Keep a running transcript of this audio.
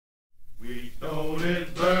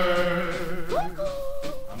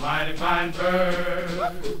fine bird.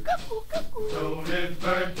 Stole his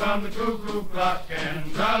bird from the cuckoo clock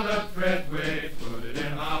and brother Treadway put it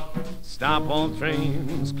in a hop. Stop all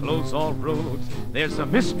trains, close all roads. There's a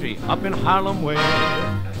mystery up in Harlem way.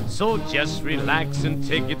 So just relax and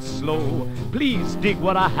take it slow. Please dig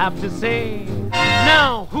what I have to say.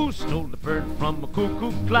 Now, who stole the bird from a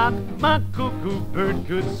cuckoo clock? My cuckoo bird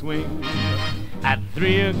could swing. At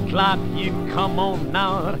 3 o'clock he'd come on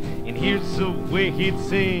out, and here's the way he'd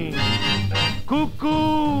sing.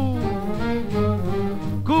 Coo-Coo,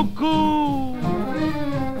 coo-coo,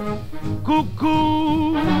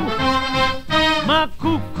 coo-coo. My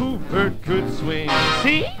cuckoo bird could swing.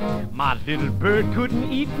 See, my little bird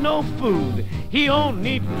couldn't eat no food. He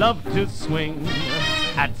only loved to swing.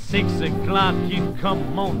 At 6 o'clock he'd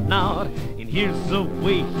come on out, and here's the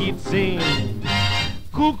way he'd sing.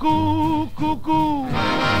 Coo-coo, coo-coo,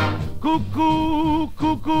 coo-coo,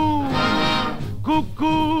 coo-coo,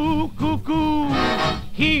 coo-coo, coo-coo.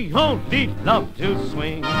 He only loved to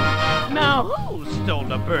swing. Now who stole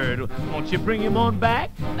the bird? Won't you bring him on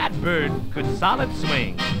back? That bird could solid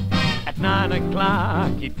swing. At 9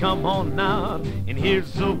 o'clock he'd come on out, and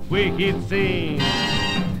here's the way he'd sing.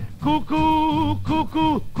 Coo-coo,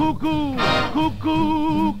 coo-coo, coo-coo,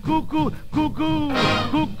 coo-coo, coo-coo, coo-coo,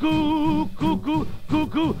 coo-coo, coo-coo,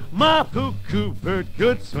 coo-coo. My cuckoo bird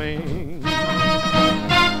could swing.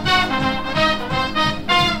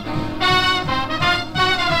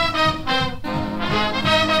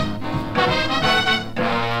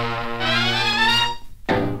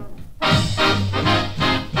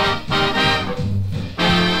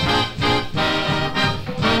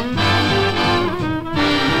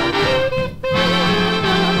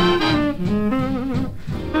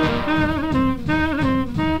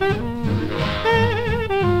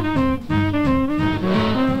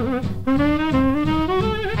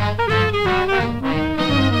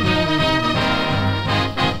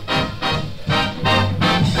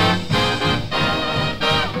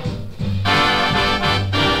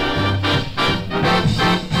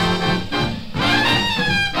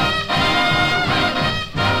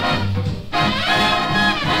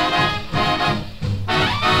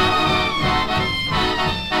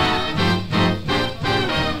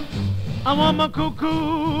 I want my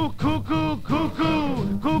cuckoo, cuckoo,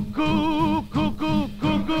 cuckoo, cuckoo, cuckoo,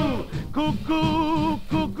 cuckoo, cuckoo,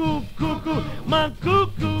 cuckoo, cuckoo, my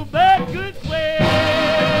cuckoo.